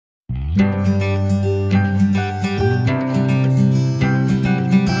What's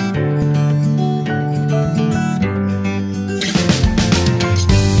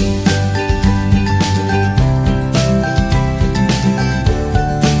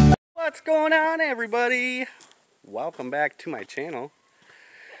going on, everybody? Welcome back to my channel.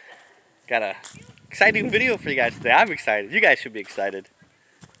 Got a exciting video for you guys today. I'm excited. You guys should be excited.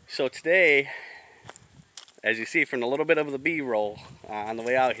 So today, as you see from a little bit of the B-roll on the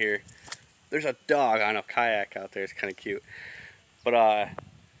way out here, there's a dog on a kayak out there. It's kind of cute. But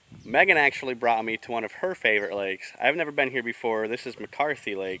Megan actually brought me to one of her favorite lakes. I've never been here before. This is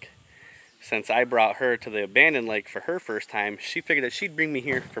McCarthy Lake. Since I brought her to the abandoned lake for her first time, she figured that she'd bring me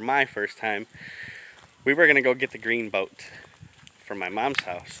here for my first time. We were gonna go get the green boat from my mom's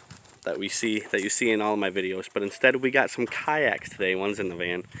house that you see in all of my videos, but instead we got some kayaks today. One's in the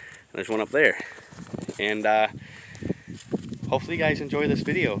van, and there's one up there. And hopefully you guys enjoy this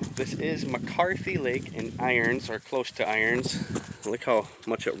video. This is McCarthy Lake in Irons, or close to Irons. Look how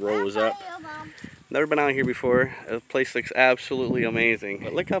much it rose up. Never been out here before. The place looks absolutely amazing.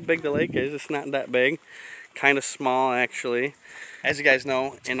 But look how big the lake is. It's not that big. Kind of small, actually. As you guys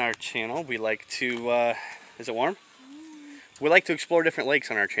know, in our channel, we like to, is it warm? We like to explore different lakes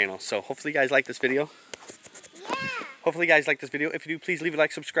on our channel. So hopefully you guys like this video. Yeah. Hopefully you guys like this video. If you do, please leave a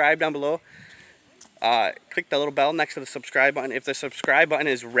like, subscribe down below. Click the little bell next to the subscribe button. If the subscribe button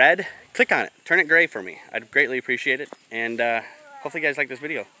is red, click on it. Turn it gray for me. I'd greatly appreciate it. And hopefully you guys like this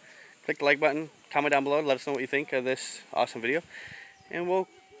video. Click the like button, comment down below, let us know what you think of this awesome video. And we'll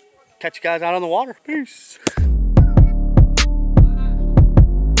catch you guys out on the water. Peace.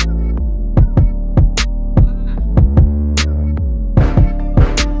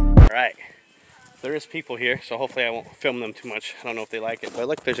 Alright, there is people here, so hopefully I won't film them too much. I don't know if they like it, but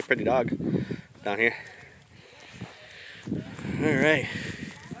look, there's a pretty dog down here. Alright,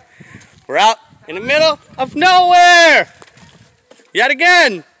 we're out in the middle of nowhere! Yet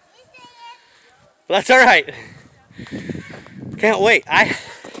again! That's all right. Can't wait. I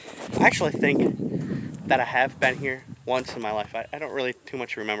actually think that I have been here once in my life. I don't really too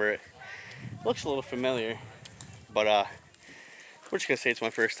much remember it. It looks a little familiar, but we're just gonna say it's my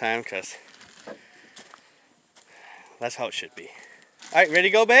first time because that's how it should be. All right, ready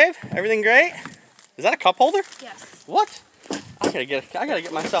to go, babe? Everything great? Is that a cup holder? Yes. What? I gotta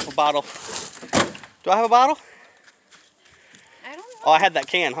get myself a bottle. Do I have a bottle? Oh, I had that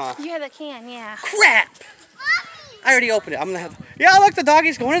can, huh? You had that can, yeah. Crap! I already opened it. I'm gonna have. Yeah, look, the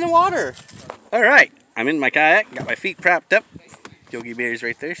doggy's going in the water. All right, I'm in my kayak. Got my feet propped up. Yogi Bear's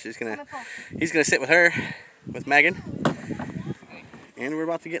right there. He's gonna sit with her, with Megan, and we're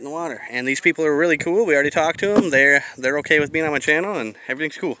about to get in the water. And these people are really cool. We already talked to them. They're okay with being on my channel, and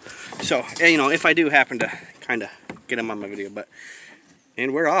everything's cool. So, you know, if I do happen to kind of get them on my video,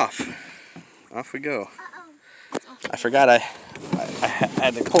 and we're off. Off we go. I forgot I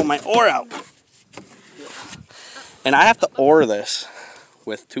had to pull my oar out. And I have to oar this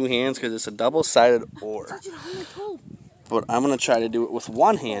with two hands because it's a double-sided oar. But I'm going to try to do it with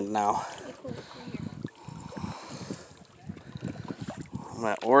one hand now. I'm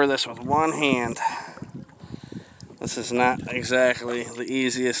going to oar this with one hand. This is not exactly the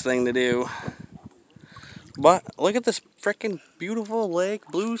easiest thing to do. But look at this freaking beautiful lake,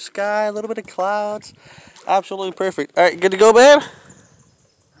 blue sky, a little bit of clouds. Absolutely perfect. All right, good to go, babe?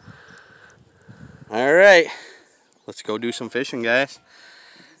 All right, let's go do some fishing, guys.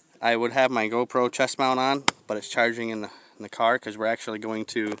 I would have my GoPro chest mount on, but it's charging in the car because we're actually going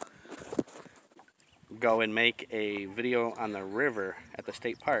to go and make a video on the river at the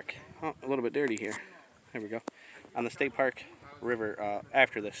state park. Oh, a little bit dirty here. There we go. On the state park river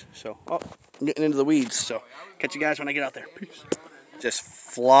after this. So, oh, I'm getting into the weeds. So, catch you guys when I get out there. Peace. Just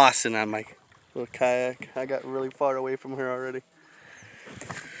flossing on my little kayak. I got really far away from her already.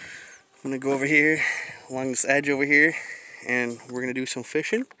 I'm gonna go over here along this edge over here, and we're gonna do some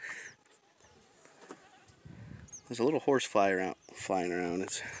fishing. There's a little horse flying around.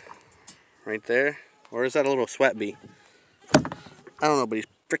 It's right there. Or is that a little sweat bee? I don't know, but he's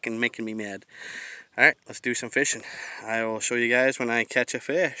freaking making me mad. All right, let's do some fishing. I will show you guys when I catch a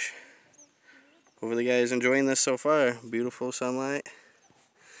fish. Hopefully you guys enjoying this so far. Beautiful sunlight.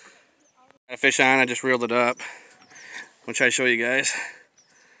 Got a fish on, I just reeled it up. I'm gonna try to show you guys.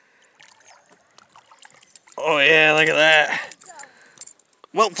 Oh yeah, look at that.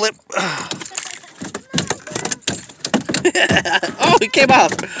 Well, flip. Oh, he came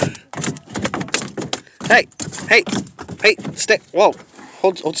off. Hey, stay. Whoa,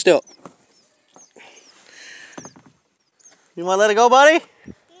 hold still. You want to let it go, buddy?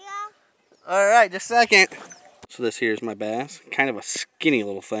 Yeah. All right, just a second. So this here is my bass. Kind of a skinny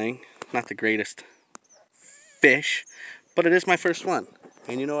little thing. not the greatest fish, but it is my first one.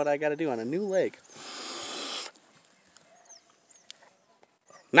 And you know what I got to do on a new lake?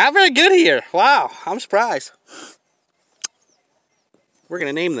 Not very good here. Wow, I'm surprised. We're going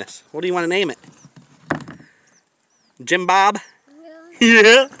to name this. What do you want to name it? Jim Bob? Yeah.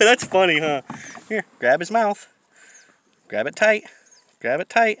 Yeah, that's funny, huh? Here, grab his mouth. Grab it tight. Grab it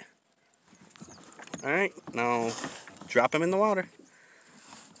tight. Alright, now drop him in the water.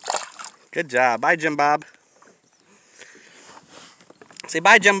 Good job. Bye, Jim Bob. Say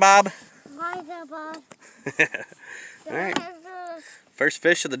bye, Jim Bob. Bye, Jim Bob. Alright. First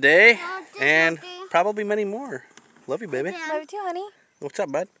fish of the day, and probably many more. Love you, baby. Love you too, honey. What's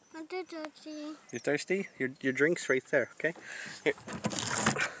up, bud? I'm too thirsty. You thirsty? Your drink's right there, okay? Here.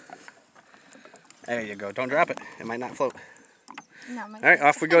 There you go. Don't drop it. It might not float. No, Alright,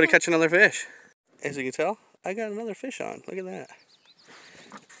 off we go to catch another fish. As you can tell, I got another fish on. Look at that.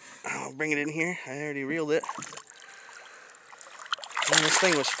 I'll bring it in here. I already reeled it. And this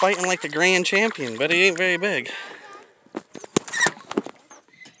thing was fighting like the grand champion, but he ain't very big.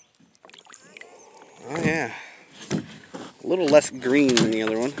 Oh yeah. A little less green than the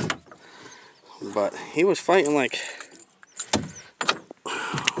other one. But he was fighting like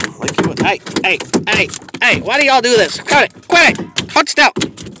he was. Hey, why do y'all do this? Cut it, quit it, hold still,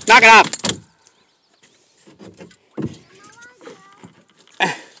 knock it off.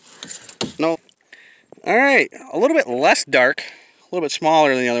 No. Alright, a little bit less dark, a little bit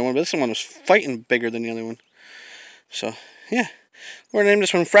smaller than the other one, but this one was fighting bigger than the other one. So, yeah. We're going to name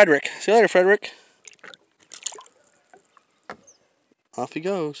this one Frederick. See you later, Frederick. Off he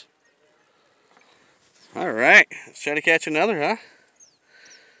goes. Alright, let's try to catch another, huh?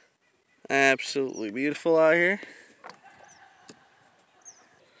 Absolutely beautiful out here.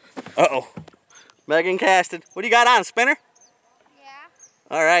 Uh-oh. Megan casted. What do you got on, spinner?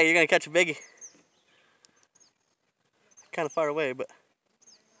 Yeah. Alright, you're going to catch a biggie. Kind of far away, but...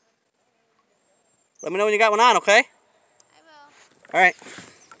 Let me know when you got one on, okay? I will. Alright.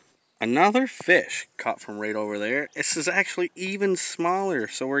 Another fish caught from right over there. This is actually even smaller,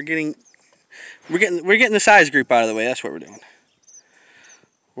 so we're getting the size group out of the way. That's what we're doing.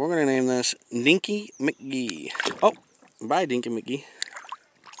 We're gonna name this Dinky McGee. Oh, bye Dinky McGee.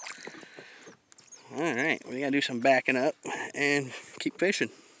 Alright, we gotta do some backing up and keep fishing.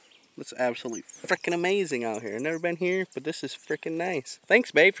 It's absolutely freaking amazing out here. I've never been here, but this is freaking nice.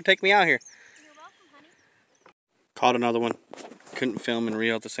 Thanks, babe, for taking me out here. You're welcome, honey. Caught another one. Couldn't film and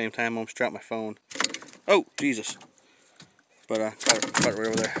reel at the same time. Almost dropped my phone. Oh, Jesus. But caught it right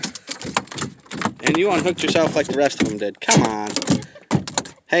over there. And you unhooked yourself like the rest of them did. Come on.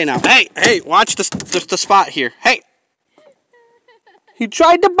 Hey now. Hey, watch the spot here. Hey. He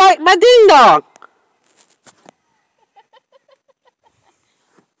tried to bite my ding dong.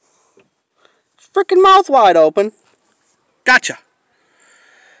 Freaking mouth wide open. Gotcha.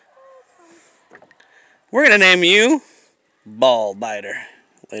 We're gonna name you Ball Biter.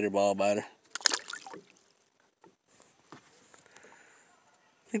 Later, Ball Biter.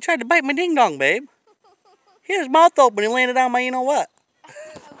 He tried to bite my ding dong, babe. He had his mouth open. He landed on my, you know what? I would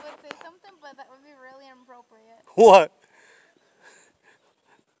say something, but that would be really inappropriate. What?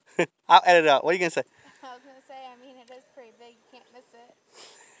 I'll edit it out. What are you gonna say? I was gonna say, I mean, it is pretty big. You can't miss it.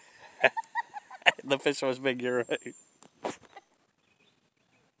 The fish was big. You're right.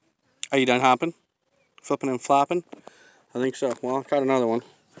 Are you done hopping? Flipping and flopping? I think so. Well, I caught another one.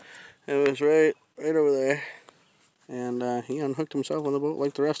 It was right over there. And he unhooked himself on the boat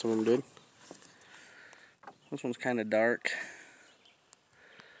like the rest of them did. This one's kind of dark.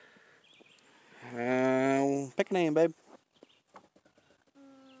 Pick a name, babe.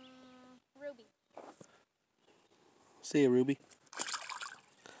 Ruby. See ya, Ruby.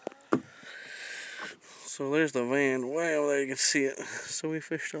 So there's the van way over there, you can see it. So we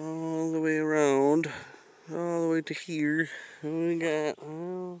fished all the way around, all the way to here. And we got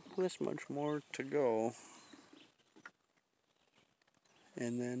this much more to go.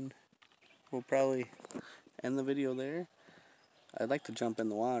 And then we'll probably end the video there. I'd like to jump in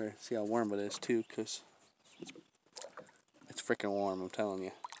the water and see how warm it is too, because it's freaking warm, I'm telling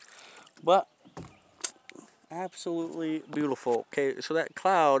you. But absolutely beautiful. Okay, so that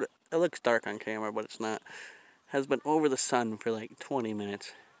cloud, it looks dark on camera, but it's not. Has been over the sun for like 20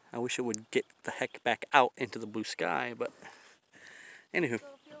 minutes. I wish it would get the heck back out into the blue sky, but anywho.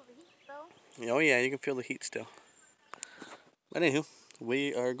 Still feel the heat, though. Oh yeah, you can feel the heat still. But anywho,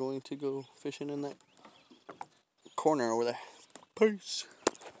 we are going to go fishing in that corner over there. Peace.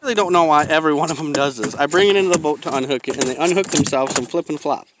 I really don't know why every one of them does this. I bring it into the boat to unhook it, and they unhook themselves and flip and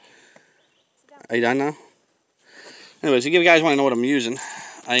flop. Are you done now? Anyways, if you guys want to know what I'm using,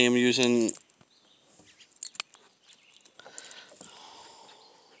 I am using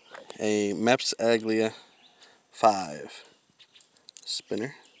a Meps Aglia 5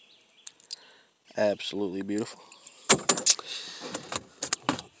 spinner. Absolutely beautiful.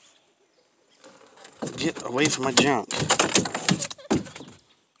 Get away from my junk.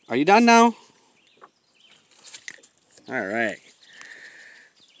 Are you done now? Alright.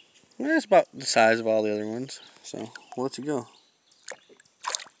 Well, that's about the size of all the other ones. So, we'll let you go.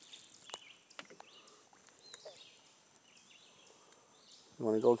 You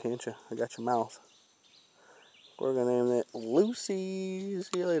want to go, can't you? I got your mouth. We're going to name it Lucy.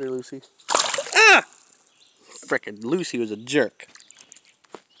 See you later, Lucy. Ah! Frickin' Lucy was a jerk.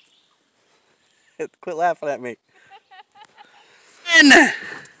 Quit laughing at me.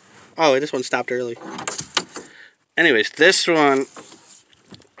 Oh, this one stopped early. Anyways, this one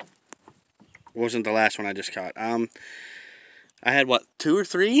wasn't the last one I just caught. I had, what, 2 or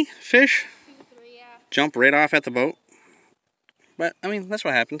 3 fish? 2, 3, yeah. Jump right off at the boat. But, I mean, that's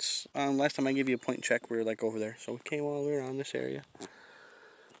what happens. Last time I gave you a point check, we were, like, over there. So we came all the way around this area.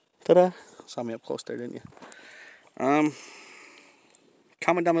 Ta-da! Saw me up close there, didn't you?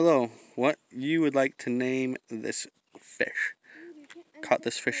 Comment down below what you would like to name this fish. Caught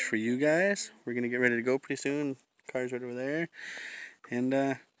this fish for you guys. We're going to get ready to go pretty soon. Car's right over there.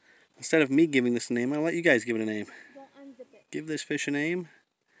 And instead of me giving this a name, I'll let you guys give it a name. Give this fish a name.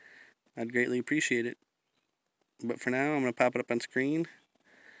 I'd greatly appreciate it. But for now, I'm going to pop it up on screen.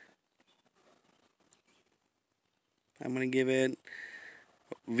 I'm going to give it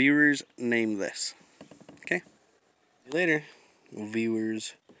Viewers Name This. Okay? See you later,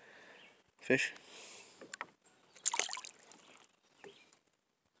 viewers. Fish.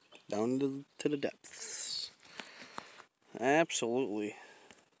 Down to the depths. Absolutely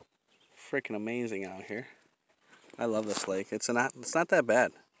freaking amazing out here. I love this lake. It's not that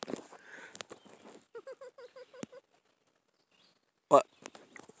bad. What?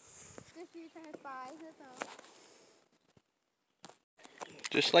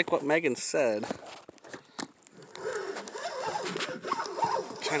 Just like what Megan said.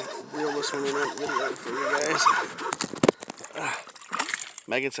 Trying to reel this one in that video for you guys.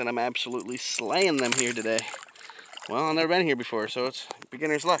 Megan said I'm absolutely slaying them here today. Well, I've never been here before, so it's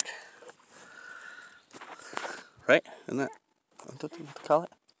beginner's luck. Right? Isn't that what you call it?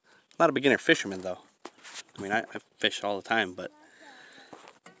 I'm not a beginner fisherman, though. I mean, I fish all the time, but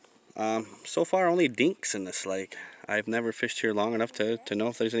so far only dinks in this lake. I've never fished here long enough to know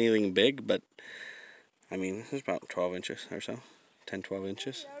if there's anything big, but I mean, this is about 12 inches or so. 10, 12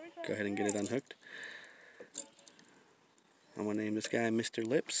 inches. Go ahead and get it unhooked. I'm going to name this guy Mr.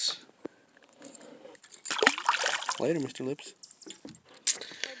 Lips. Later, Mr. Lips. What did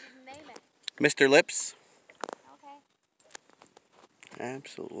you name it? Mr. Lips. Okay.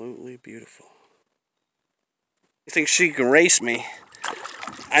 Absolutely beautiful. You think she can race me?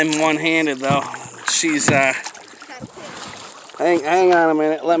 I'm one-handed though. She's hang on a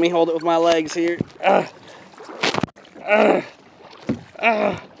minute. Let me hold it with my legs here.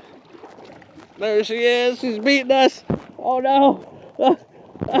 There she is. She's beating us. Oh no.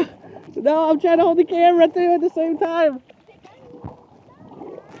 No, I'm trying to hold the camera too at the same time.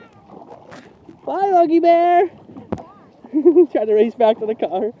 Bye, Logie Bear. Trying to race back to the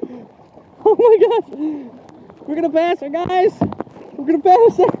car. Oh my gosh. We're gonna pass her, guys. We're gonna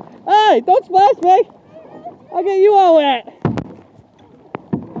pass her. Hey, don't splash me. I'll get you all wet.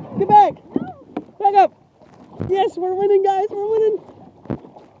 Get back. Back up. Yes, we're winning, guys. We're winning.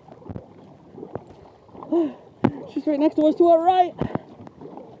 She's right next to us to our right.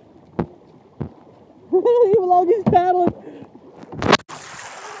 Even Logie's paddling.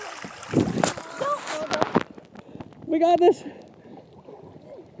 We got this.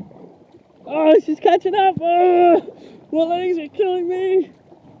 Oh, she's catching up. Oh, my legs are killing me.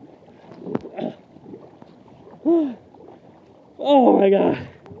 Oh my god.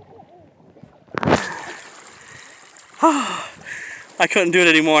 I couldn't do it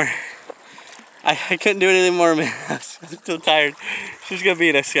anymore. I couldn't do it anymore, man. I'm still tired. She's gonna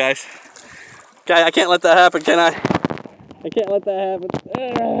beat us, guys. Okay, I can't let that happen, can I? I can't let that happen.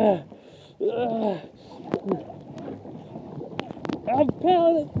 I'm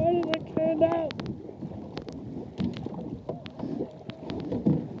paddling as fast as I can now.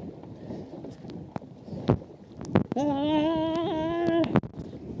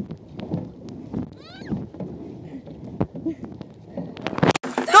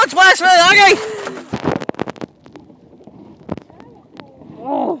 Don't splash me, okay?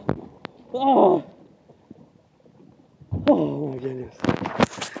 Oh my goodness.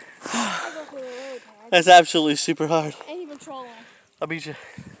 That's absolutely super hard. And even trolling. I'll beat you.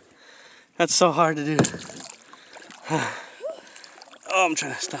 That's so hard to do. Oh, I'm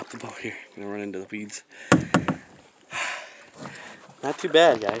trying to stop the boat here. I'm gonna run into the weeds. Not too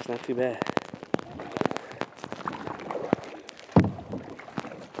bad, guys. Not too bad.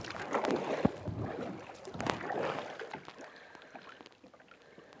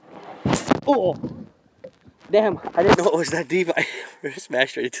 Oh, damn! I didn't know it was that deep. I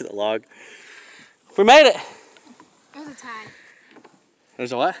smashed right into the log. We made it. It was a tie. It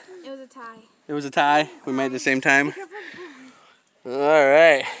was a what? It was a tie. It was a tie. We made it at the same time. All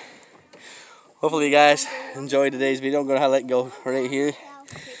right. Hopefully you guys enjoyed today's video. I'm gonna have to let go right here.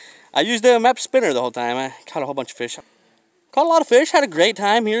 I used the map spinner the whole time. I caught a whole bunch of fish. Caught a lot of fish. Had a great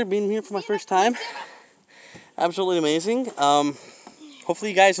time here, being here for my first time. Absolutely amazing.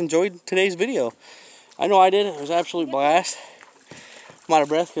 Hopefully you guys enjoyed today's video. I know I did. It was an absolute blast. I'm out of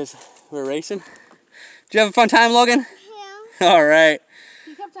breath because we're racing. Did you have a fun time, Logan? Yeah. All right.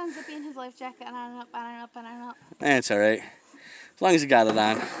 He kept on zipping his life jacket and on and up and on and up and on and up. That's all right. As long as you got it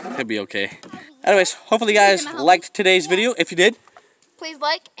on, it'll be okay. Anyways, hopefully you guys liked today's video. If you did, please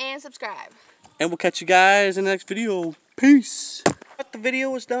like and subscribe. and we'll catch you guys in the next video. Peace. But the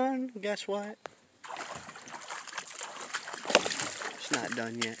video was done. Guess what? It's not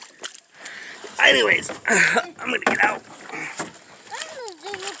done yet. Anyways, I'm gonna get out.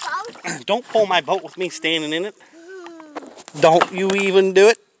 Don't pull my boat with me standing in it. Don't you even do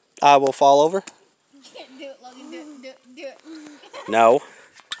it. I will fall over. You can't do it, Logan. Do it. Do it. No.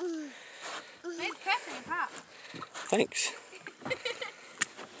 Nice catch on your pop. Thanks.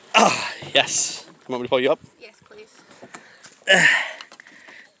 Ah, yes. You want me to pull you up? Yes, please. Ooh,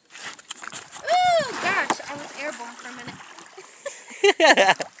 gosh, I was airborne for a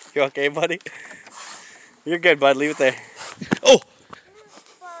minute. You okay, buddy? You're good, bud. Leave it there. Oh!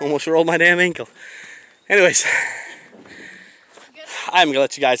 Almost rolled my damn ankle. Anyways, I'm going to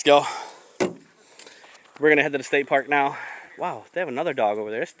let you guys go. We're going to head to the state park now. Wow, they have another dog over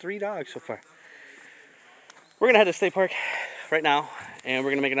there. There's 3 dogs so far. We're going to head to the state park right now, and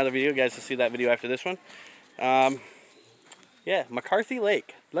we're going to make another video. You guys will see that video after this one. Yeah, McCarthy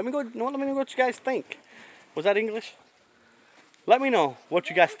Lake. Let me know what you guys think. Was that English? Let me know what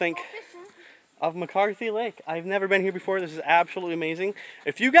you guys think of McCarthy Lake. I've never been here before. This is absolutely amazing.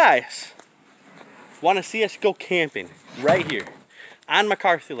 If you guys want to see us go camping right here on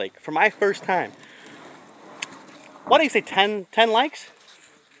McCarthy Lake for my first time, what do you say, 10 likes?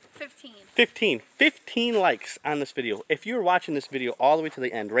 15. 15 likes on this video. If you're watching this video all the way to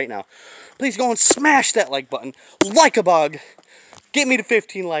the end right now, please go and smash that like button like a bug. Get me to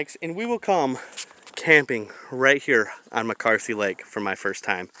 15 likes and we will come camping right here on McCarthy Lake for my first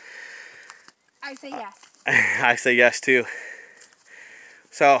time. I say yes. I say yes too.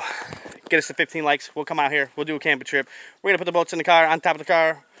 So get us to 15 likes. We'll come out here. We'll do a camping trip. We're going to put the boats in the car, on top of the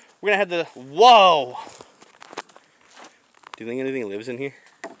car. We're going to head to... Whoa! Do you think anything lives in here?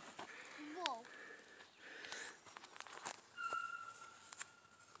 Whoa.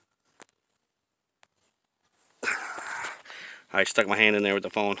 I stuck my hand in there with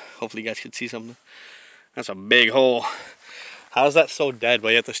the phone. Hopefully you guys can see something. That's a big hole. How's that so dead,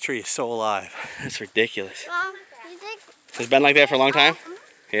 but yet this tree is so alive? That's ridiculous. It's been like that for a long time?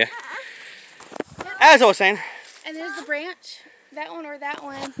 Yeah. As I was saying. And there's the branch. That one or that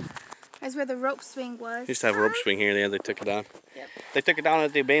one. That's where the rope swing was. Used to have a rope swing here. They took it down. Yep. They took it down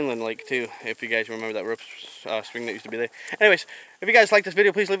at the Bainland Lake too, if you guys remember that rope swing that used to be there. Anyways, if you guys like this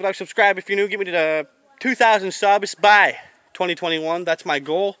video, please leave a like, subscribe. If you're new, get me to the 2,000 subs by 2021. That's my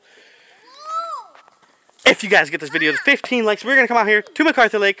goal. If you guys get this video to 15 likes, we're going to come out here to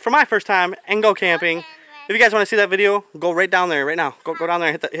McCarthy Lake for my first time and go camping. If you guys want to see that video, go right down there right now. Go down there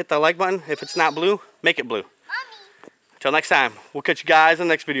and hit the like button. If it's not blue, make it blue. Until next time, we'll catch you guys in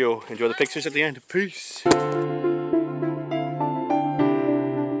the next video. Enjoy the pictures at the end. Peace.